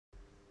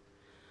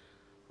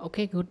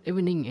Okay, good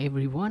evening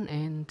everyone,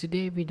 and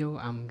today video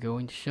I'm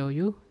going to show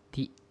you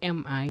the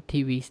MI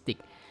TV stick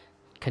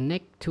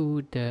connect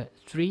to the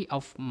three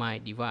of my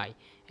device.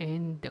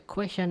 And the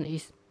question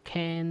is,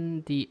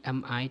 can the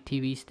MI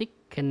TV stick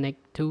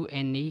connect to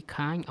any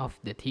kind of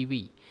the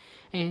TV?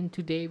 And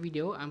today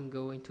video I'm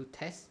going to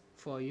test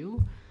for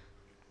you.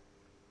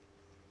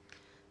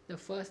 The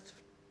first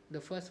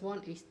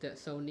one is the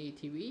Sony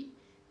TV,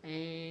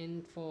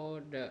 and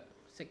for the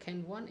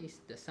second one is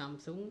the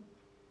Samsung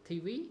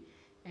TV,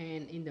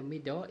 and in the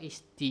middle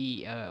is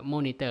the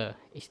monitor.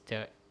 It's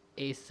the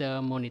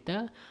Acer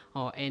monitor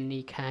or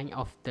any kind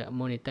of the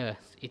monitor.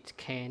 It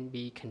can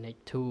be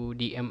connected to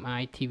the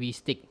MI TV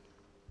stick.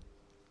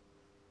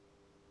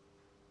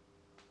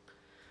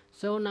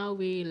 So now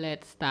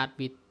let's start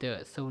with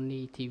the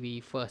Sony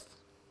TV first.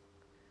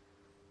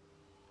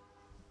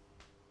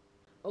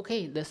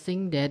 Okay, the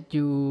thing that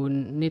you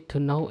need to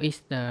know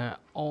is the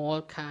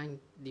all kind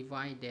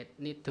device that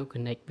need to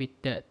connect with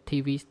the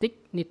TV stick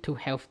need to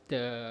have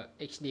the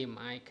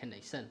HDMI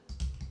connection.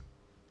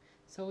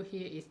 So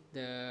here is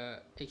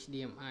the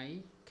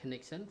HDMI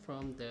connection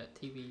from the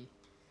TV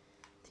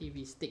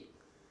stick.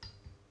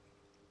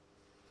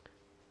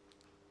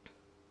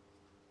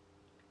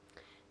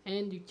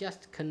 And you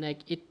just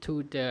connect it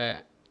to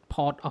the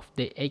port of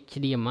the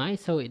HDMI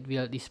so it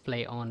will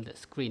display on the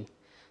screen.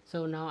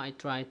 So now I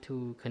try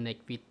to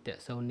connect with the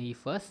Sony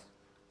first.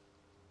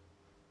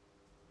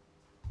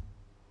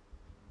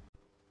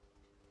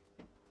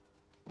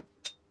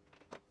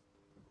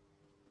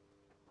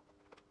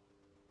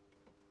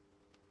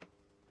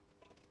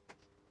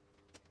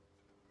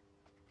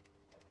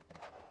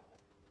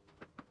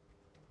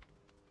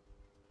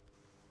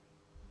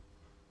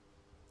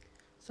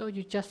 So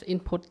you just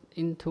input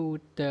into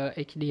the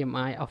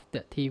HDMI of the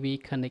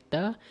TV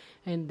connector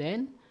and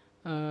then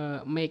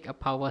make a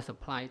power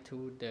supply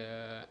to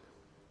the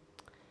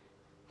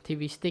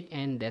TV stick,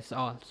 and that's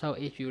all. So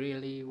if you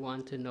really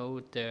want to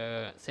know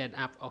the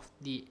setup of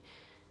the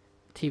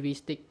TV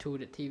stick to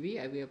the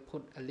TV, I will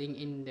put a link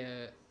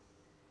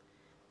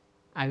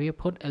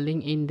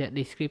in the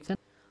description.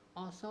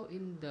 Also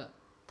in the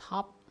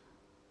top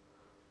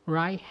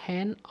right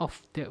hand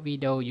of the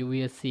video you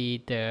will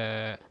see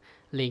the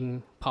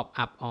link pop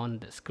up on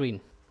the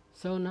screen.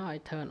 So now I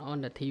turn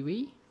on the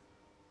TV.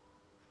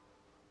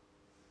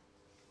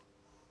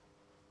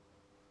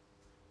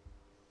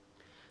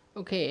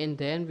 Okay, and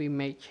then we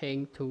make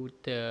change to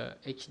the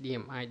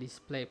HDMI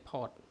display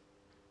port.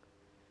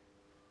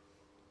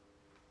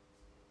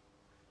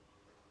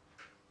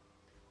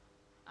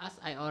 As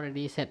I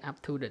already set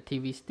up to the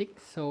TV stick,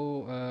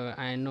 so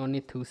I no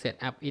need to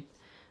set up it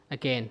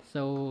again.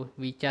 So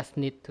we just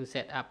need to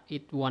set up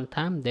it one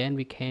time, then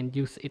we can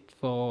use it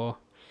for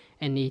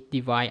any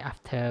device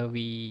after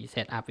we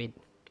set up it.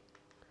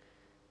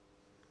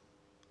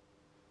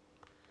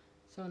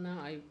 So now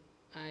I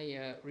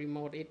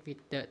remote it with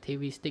the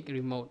TV stick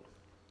remote.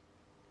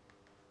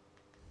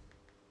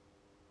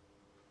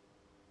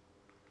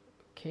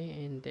 Okay,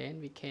 and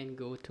then we can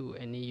go to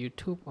any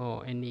YouTube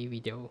or any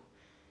video,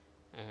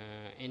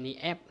 any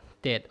app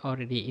that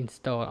already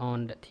installed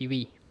on the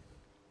TV.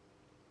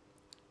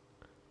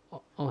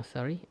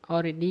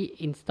 Already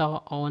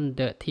installed on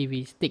the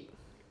TV stick.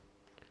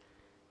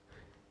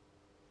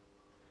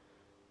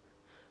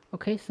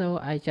 Okay, so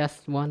I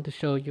just want to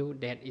show you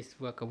that it's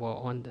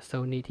workable on the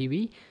Sony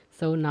TV.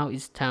 So now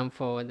it's time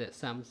for the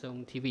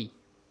Samsung TV.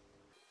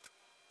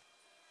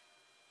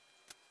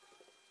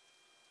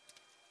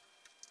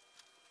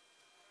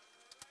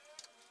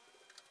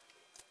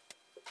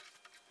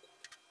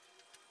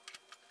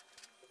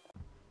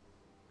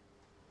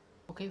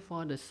 Okay,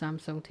 for the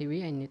Samsung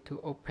TV, I need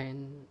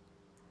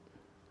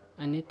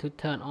to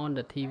turn on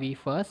the TV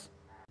first.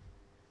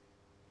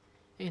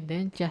 And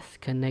then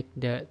just connect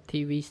the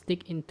TV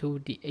stick into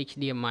the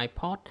HDMI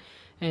port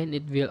and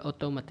it will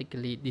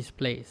automatically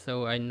display.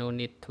 So I no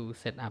need to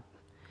set up.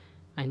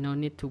 I no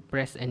need to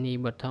press any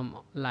button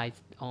like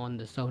on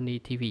the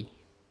Sony TV.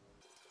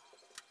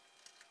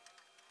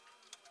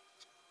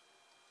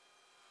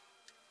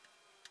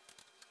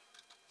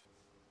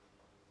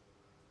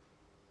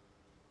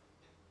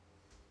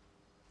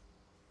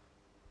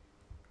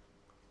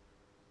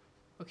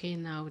 Okay,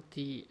 now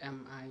the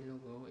MI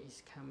logo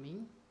is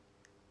coming.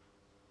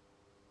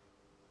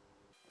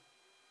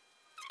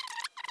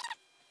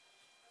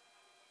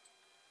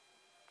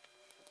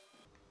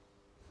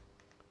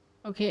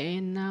 Okay,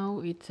 and now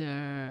it's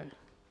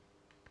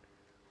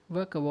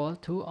workable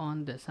too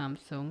on the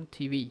Samsung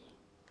TV.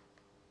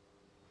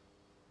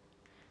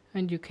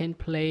 And you can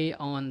play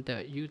on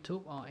the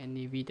YouTube or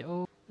any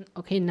video.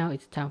 Okay, now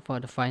it's time for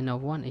the final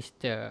one. It's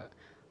the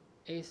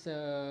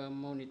Acer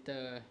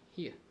monitor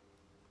here.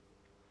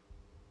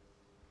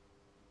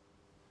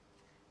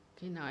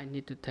 Okay, now I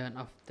need to turn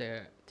off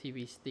the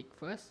TV stick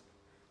first.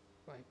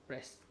 I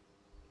press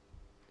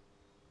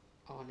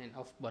on and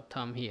off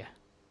button here.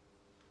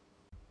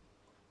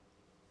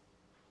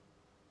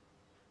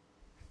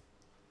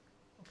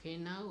 Okay,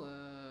 now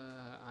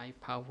I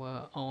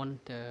power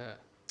on the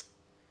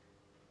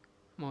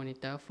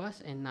monitor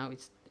first, and now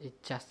it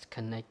just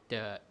connect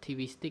the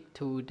TV stick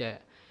to the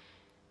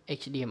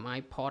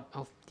HDMI port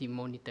of the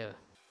monitor.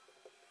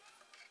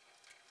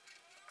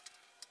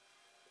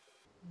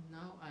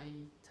 Now I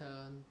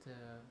turn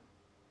the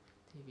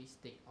TV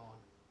stick on.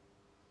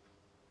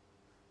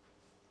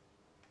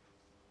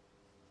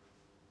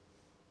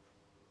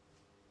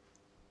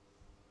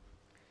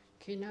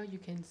 Okay, now you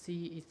can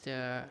see it's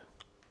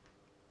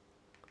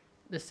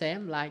the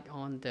same like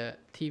on the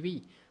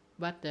TV,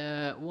 but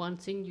one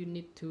thing you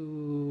need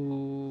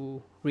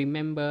to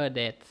remember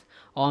that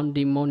on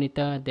the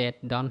monitor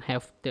that don't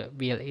have the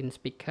built-in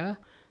speaker,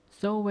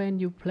 so when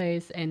you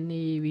place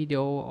any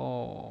video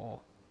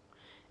or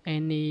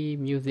any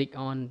music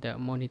on the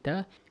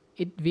monitor,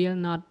 it will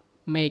not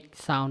make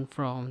sound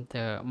from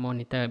the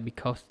monitor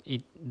because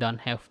it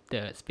don't have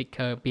the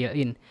speaker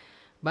built-in.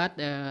 But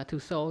to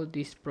solve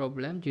this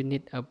problem, you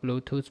need a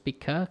Bluetooth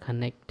speaker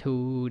connect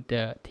to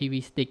the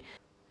TV stick,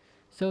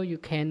 so you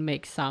can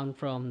make sound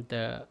from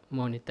the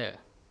monitor.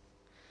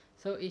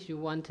 So if you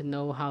want to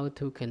know how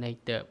to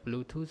connect the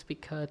Bluetooth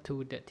speaker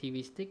to the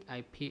TV stick,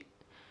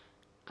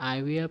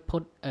 I will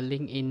put a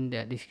link in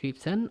the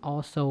description.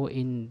 Also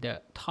in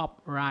the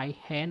top right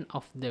hand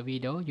of the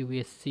video, you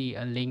will see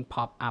a link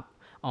pop up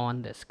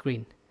on the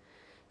screen.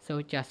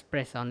 So just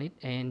press on it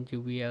and you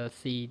will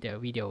see the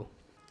video.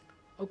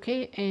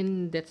 Okay,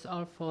 and that's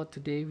all for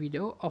today's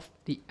video of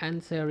the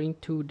answering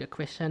to the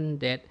question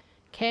that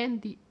can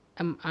the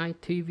MI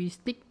TV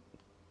stick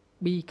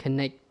be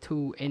connected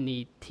to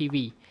any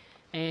TV?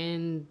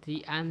 And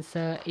the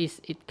answer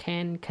is it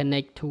can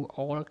connect to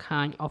all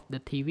kind of the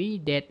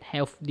TV that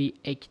have the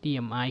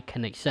HDMI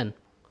connection.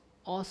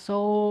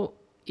 Also,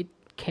 it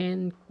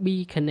can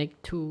be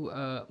connected to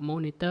a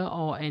monitor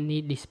or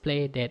any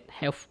display that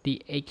have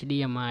the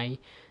HDMI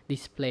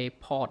display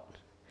port.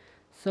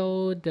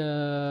 So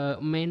the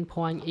main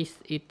point is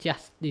it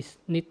just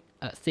need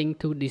a thing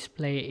to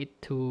display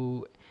it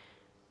to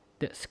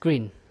the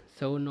screen.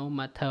 So no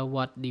matter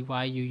what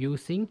device you're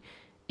using,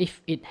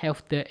 if it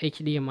have the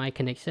HDMI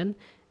connection,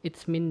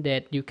 it means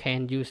that you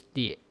can use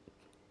the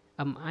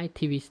MI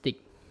TV stick.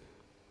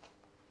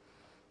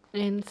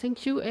 And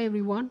thank you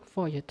everyone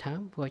for your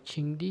time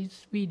watching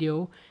this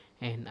video,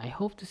 and I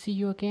hope to see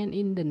you again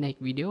in the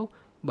next video.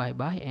 Bye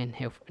bye and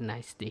have a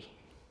nice day.